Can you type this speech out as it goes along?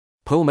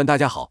朋友们大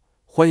家好，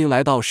欢迎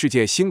来到世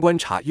界新观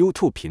察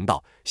YouTube 频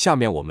道。下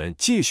面我们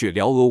继续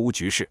聊俄乌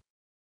局势。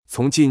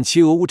从近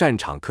期俄乌战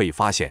场可以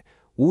发现，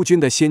乌军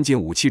的先进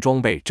武器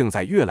装备正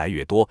在越来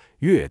越多，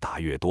越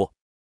打越多。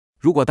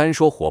如果单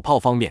说火炮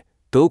方面，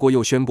德国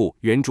又宣布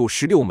援助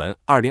16门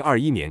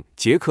2021年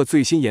捷克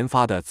最新研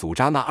发的祖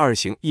扎纳2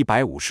型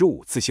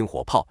155自行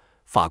火炮，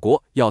法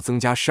国要增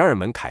加12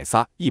门凯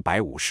撒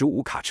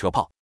155卡车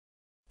炮。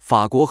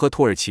法国和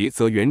土耳其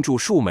则援助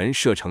数门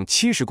射程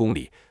70公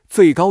里、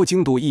最高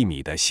精度1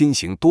米的新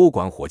型多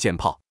管火箭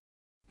炮。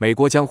美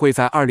国将会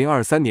在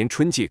2023年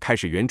春季开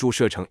始援助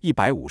射程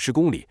150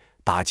公里、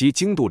打击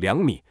精度2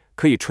米、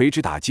可以垂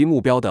直打击目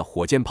标的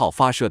火箭炮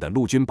发射的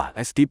陆军版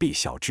SDB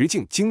小直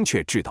径精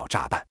确制导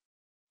炸弹。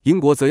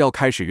英国则要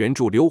开始援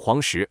助硫磺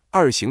石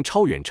2型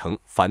超远程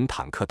反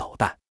坦克导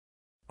弹。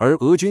而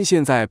俄军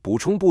现在补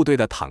充部队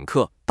的坦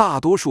克大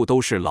多数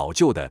都是老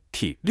旧的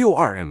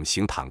T-62M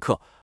型坦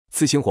克，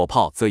自行火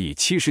炮则以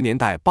70年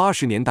代、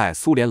80年代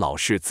苏联老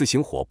式自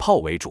行火炮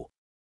为主。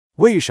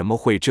为什么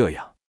会这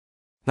样？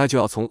那就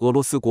要从俄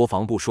罗斯国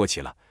防部说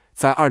起了。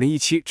在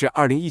2017至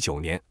2019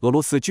年，俄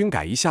罗斯军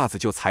改一下子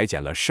就裁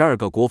减了12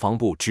个国防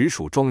部直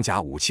属装甲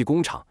武器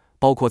工厂，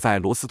包括在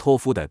罗斯托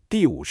夫的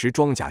第50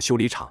装甲修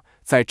理厂，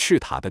在赤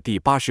塔的第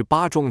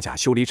88装甲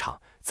修理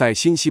厂，在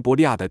新西伯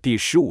利亚的第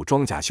15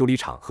装甲修理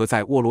厂和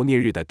在沃罗涅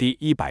日的第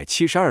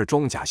172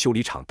装甲修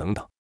理厂等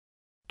等。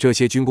这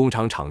些军工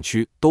厂厂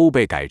区都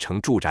被改成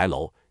住宅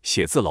楼、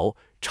写字楼、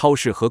超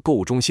市和购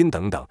物中心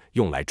等等，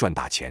用来赚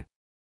大钱。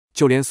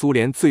就连苏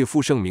联最负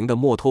盛名的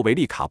莫托维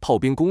利卡炮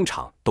兵工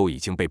厂都已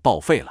经被报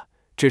废了。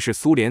这是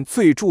苏联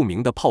最著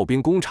名的炮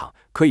兵工厂，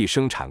可以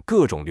生产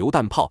各种榴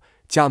弹炮、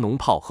加农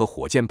炮和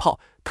火箭炮，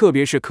特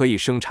别是可以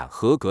生产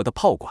合格的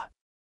炮管。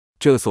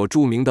这所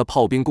著名的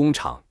炮兵工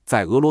厂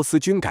在俄罗斯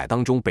军改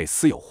当中被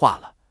私有化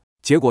了，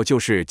结果就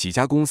是几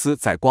家公司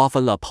在瓜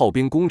分了炮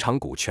兵工厂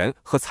股权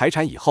和财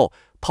产以后，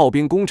炮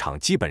兵工厂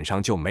基本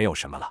上就没有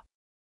什么了。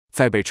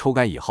在被抽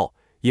干以后，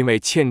因为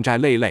欠债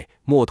累累，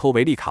莫托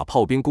维利卡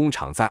炮兵工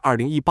厂在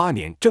2018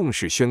年正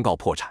式宣告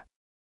破产。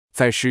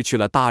在失去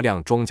了大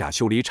量装甲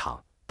修理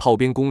厂、炮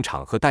兵工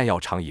厂和弹药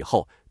厂以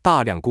后，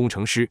大量工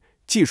程师、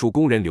技术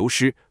工人流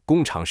失，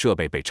工厂设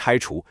备被拆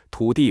除，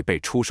土地被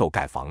出售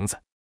盖房子。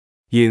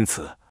因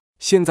此，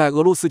现在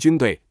俄罗斯军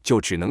队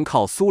就只能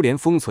靠苏联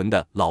封存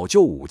的老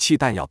旧武器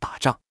弹药打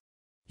仗。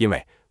因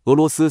为俄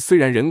罗斯虽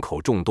然人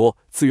口众多、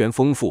资源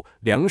丰富、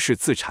粮食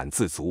自产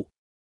自足，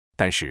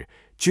但是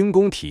军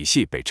工体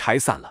系被拆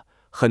散了，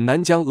很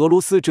难将俄罗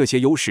斯这些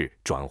优势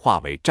转化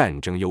为战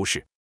争优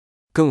势。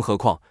更何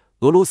况，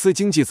俄罗斯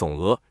经济总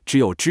额只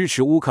有支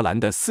持乌克兰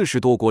的40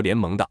多国联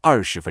盟的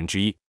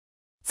1/20，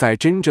在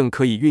真正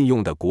可以运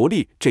用的国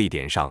力这一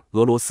点上，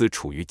俄罗斯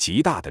处于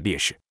极大的劣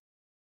势。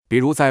比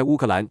如在乌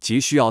克兰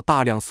急需要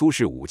大量苏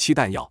式武器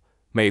弹药，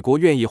美国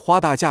愿意花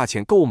大价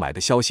钱购买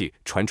的消息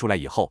传出来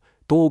以后，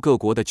东欧各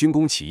国的军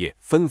工企业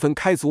纷纷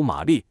开足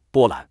马力，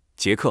波兰、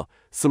捷克、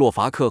斯洛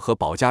伐克和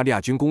保加利亚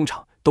军工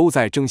厂都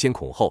在争先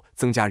恐后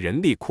增加人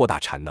力，扩大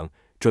产能，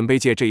准备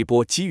借这一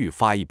波机遇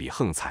发一笔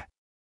横财。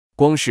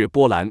光是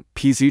波兰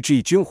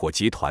PCG 军火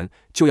集团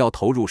就要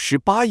投入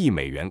18亿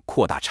美元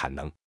扩大产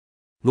能。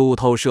路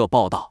透社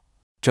报道，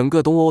整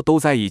个东欧都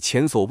在以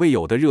前所未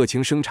有的热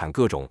情生产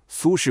各种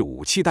苏式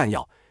武器弹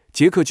药，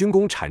捷克军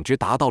工产值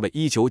达到了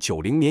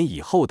1990年以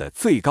后的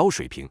最高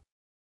水平。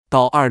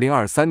到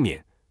2023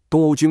年，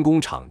东欧军工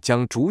厂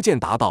将逐渐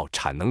达到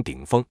产能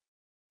顶峰。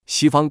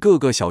西方各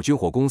个小军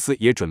火公司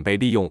也准备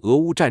利用俄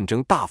乌战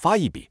争大发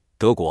一笔，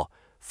德国、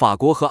法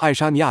国和爱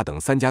沙尼亚等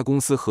3家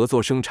公司合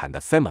作生产的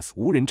FAMAS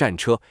无人战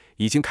车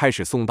已经开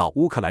始送到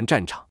乌克兰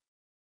战场。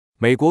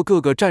美国各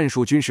个战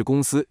术军事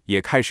公司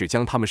也开始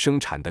将他们生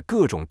产的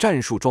各种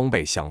战术装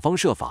备想方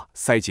设法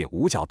塞进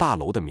五角大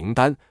楼的名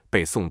单，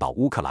被送到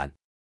乌克兰。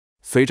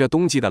随着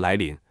冬季的来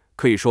临，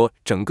可以说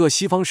整个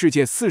西方世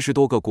界40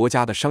多个国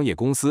家的商业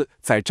公司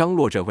在张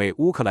罗着为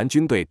乌克兰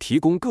军队提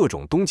供各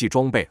种冬季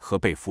装备和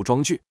被服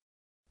装具。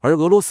而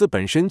俄罗斯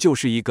本身就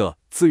是一个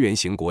资源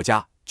型国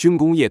家，军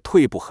工业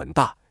退步很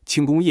大，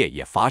轻工业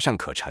也乏善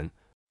可陈，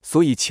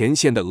所以前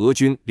线的俄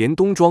军连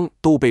冬装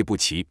都备不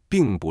齐，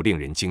并不令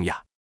人惊讶。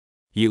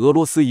以俄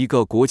罗斯一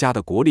个国家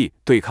的国力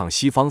对抗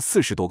西方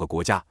40多个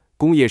国家，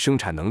工业生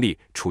产能力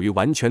处于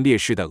完全劣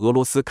势的俄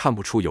罗斯看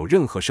不出有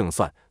任何胜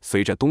算。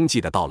随着冬季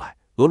的到来，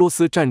俄罗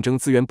斯战争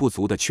资源不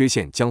足的缺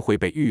陷将会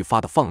被愈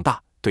发的放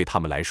大，对他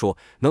们来说，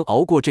能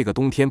熬过这个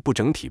冬天不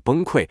整体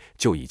崩溃，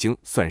就已经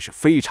算是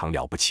非常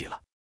了不起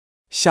了。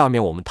下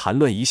面我们谈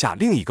论一下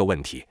另一个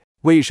问题，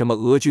为什么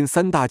俄军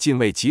3大近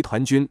卫集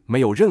团军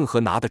没有任何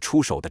拿得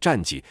出手的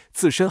战绩，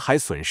自身还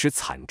损失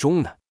惨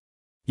重呢？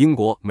英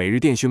国《每日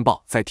电讯报》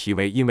在题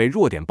为因为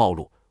弱点暴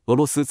露，俄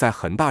罗斯在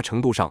很大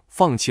程度上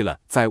放弃了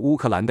在乌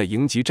克兰的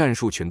营级战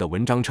术群的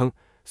文章称，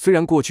虽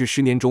然过去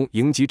10年中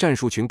营级战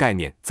术群概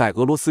念在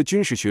俄罗斯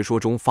军事学说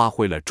中发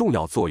挥了重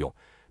要作用，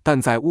但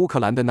在乌克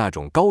兰的那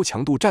种高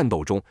强度战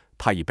斗中，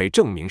它已被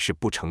证明是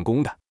不成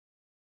功的。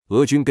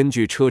俄军根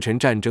据车臣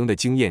战争的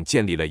经验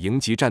建立了营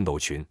级战斗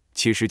群，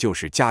其实就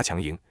是加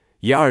强营，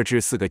以2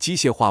至4个机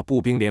械化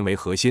步兵连为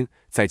核心，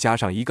再加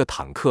上一个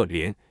坦克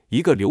连、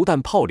一个榴弹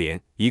炮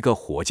连、一个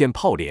火箭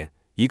炮连、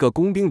一个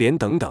工兵连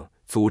等等，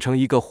组成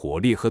一个火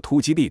力和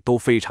突击力都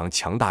非常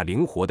强大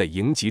灵活的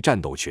营级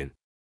战斗群。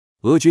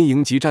俄军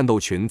营级战斗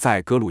群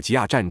在格鲁吉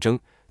亚战争、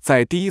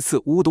在第1次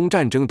乌东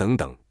战争等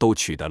等都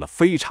取得了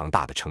非常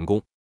大的成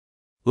功。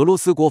俄罗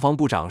斯国防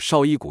部长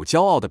绍伊古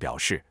骄傲地表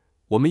示：“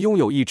我们拥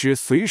有一支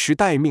随时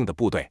待命的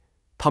部队，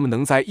他们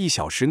能在1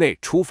小时内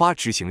出发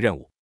执行任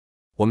务。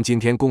我们今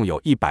天共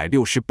有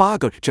168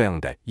个这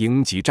样的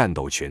营级战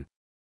斗群。”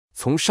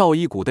从绍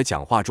伊古的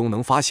讲话中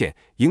能发现，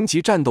营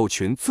级战斗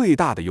群最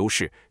大的优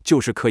势就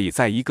是可以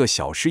在1个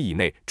小时以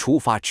内出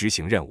发执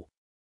行任务。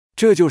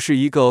这就是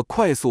一个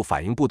快速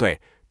反应部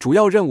队，主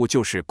要任务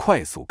就是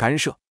快速干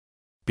涉。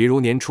比如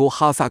年初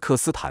哈萨克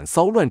斯坦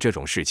骚乱这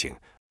种事情，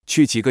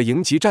去几个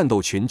营级战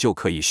斗群就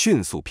可以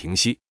迅速平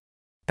息。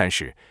但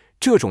是，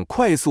这种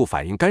快速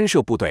反应干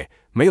涉部队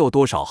没有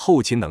多少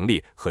后勤能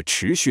力和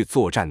持续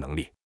作战能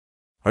力，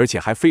而且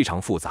还非常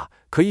复杂。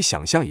可以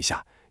想象一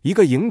下，一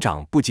个营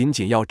长不仅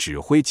仅要指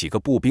挥几个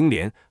步兵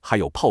连，还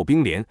有炮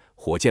兵连、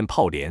火箭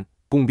炮连、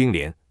工兵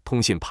连、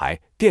通信排、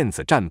电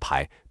子战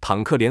排、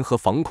坦克连和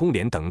防空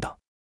连等等，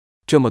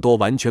这么多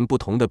完全不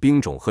同的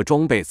兵种和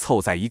装备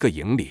凑在一个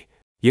营里，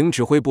营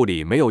指挥部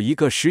里没有一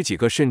个10几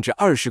个甚至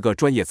20个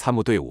专业参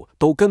谋队伍，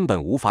都根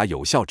本无法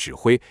有效指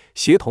挥、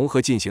协同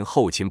和进行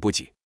后勤补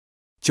给。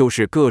就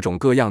是各种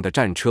各样的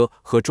战车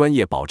和专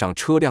业保障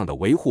车辆的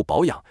维护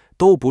保养，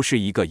都不是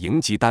一个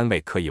营级单位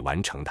可以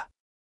完成的。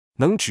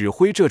能指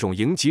挥这种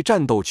营级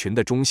战斗群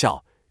的中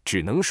校，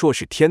只能说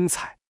是天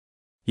才。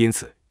因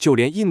此，就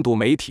连印度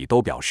媒体都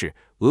表示，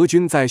俄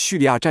军在叙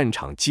利亚战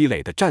场积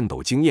累的战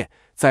斗经验，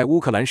在乌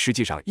克兰实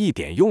际上一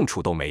点用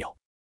处都没有。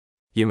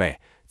因为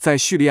在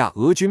叙利亚，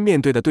俄军面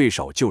对的对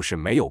手就是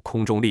没有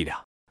空中力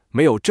量、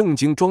没有正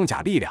经装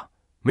甲力量、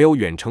没有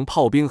远程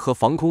炮兵和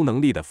防空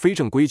能力的非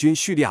正规军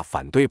叙利亚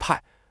反对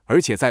派，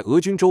而且在俄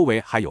军周围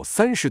还有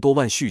30多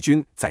万叙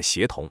军在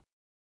协同。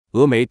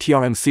俄媒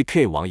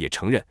TRMCK 网也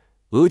承认，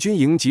俄军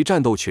营级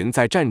战斗群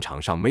在战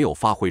场上没有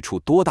发挥出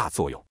多大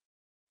作用。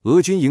俄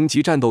军营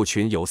级战斗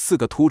群有4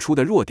个突出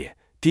的弱点，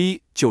第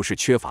一就是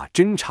缺乏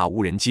侦察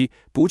无人机，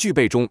不具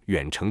备中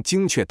远程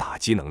精确打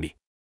击能力。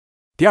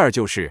第二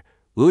就是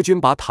俄军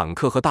把坦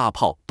克和大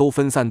炮都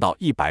分散到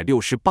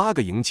168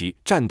个营级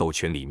战斗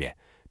群里面，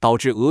导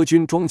致俄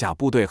军装甲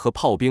部队和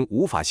炮兵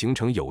无法形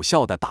成有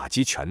效的打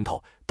击拳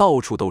头，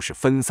到处都是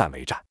分散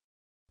为战。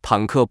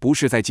坦克不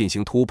是在进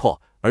行突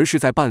破，而是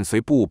在伴随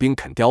步兵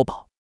啃碉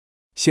堡。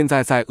现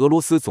在在俄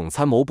罗斯总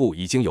参谋部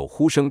已经有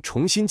呼声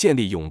重新建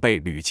立永备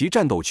旅级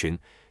战斗群，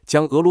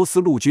将俄罗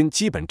斯陆军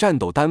基本战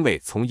斗单位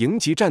从营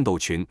级战斗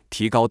群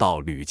提高到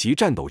旅级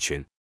战斗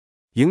群。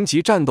营级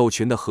战斗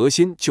群的核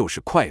心就是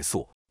快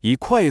速，以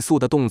快速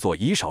的动作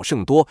以少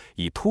胜多，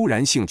以突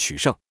然性取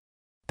胜。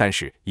但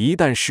是，一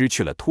旦失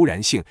去了突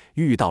然性，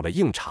遇到了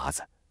硬茬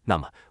子，那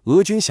么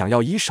俄军想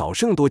要以少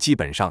胜多基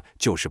本上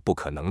就是不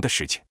可能的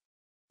事情。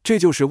这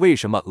就是为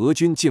什么俄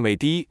军近卫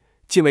第1、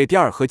近卫第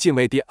2和近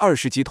卫第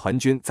20集团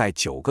军在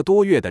9个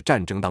多月的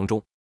战争当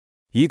中，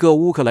一个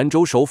乌克兰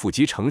州首府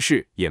级城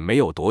市也没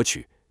有夺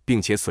取，并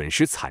且损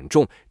失惨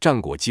重，战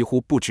果几乎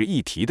不值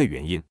一提的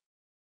原因。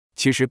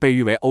其实被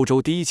誉为欧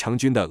洲第1强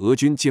军的俄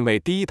军近卫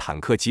第1坦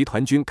克集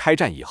团军开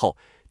战以后，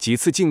几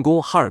次进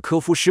攻哈尔科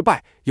夫失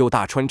败，又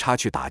大穿插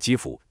去打基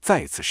辅，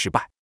再次失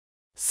败。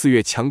4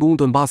月强攻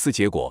顿巴斯，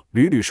结果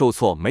屡屡受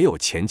挫，没有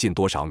前进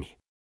多少米。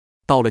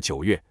到了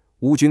9月，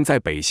乌军在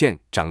北线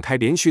展开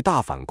连续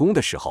大反攻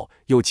的时候，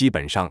又基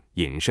本上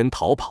隐身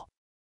逃跑。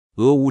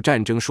俄乌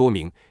战争说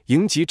明，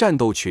营级战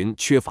斗群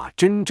缺乏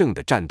真正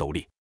的战斗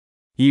力。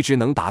一支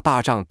能打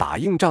大仗、打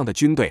硬仗的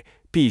军队，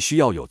必须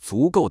要有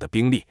足够的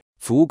兵力、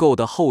足够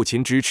的后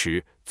勤支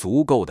持、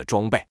足够的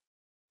装备。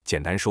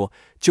简单说，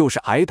就是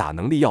挨打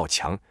能力要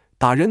强，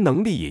打人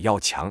能力也要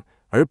强，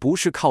而不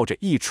是靠着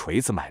一锤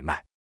子买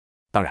卖。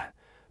当然，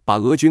把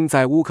俄军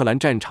在乌克兰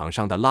战场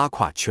上的拉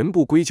胯全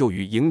部归咎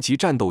于营级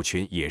战斗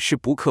群也是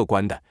不客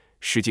观的。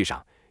实际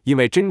上，因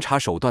为侦察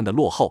手段的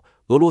落后，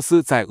俄罗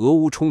斯在俄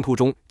乌冲突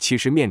中其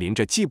实面临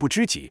着既不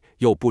知己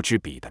又不知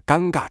彼的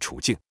尴尬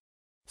处境。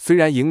虽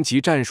然营级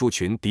战术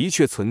群的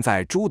确存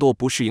在诸多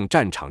不适应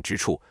战场之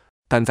处，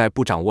但在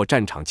不掌握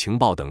战场情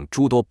报等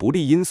诸多不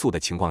利因素的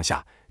情况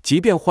下，即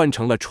便换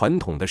成了传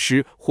统的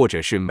师或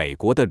者是美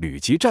国的旅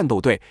级战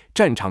斗队，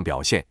战场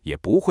表现也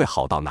不会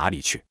好到哪里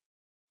去。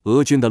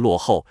俄军的落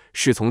后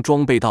是从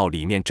装备到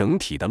里面整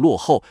体的落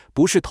后，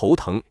不是头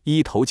疼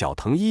医头脚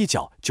疼医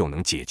脚就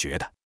能解决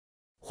的。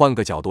换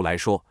个角度来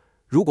说，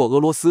如果俄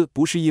罗斯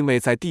不是因为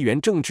在地缘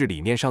政治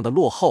理念上的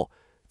落后，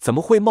怎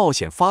么会冒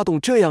险发动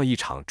这样一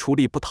场出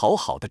力不讨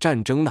好的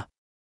战争呢？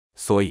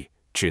所以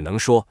只能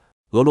说，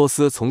俄罗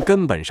斯从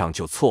根本上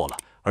就错了，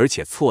而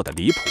且错得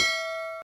离谱。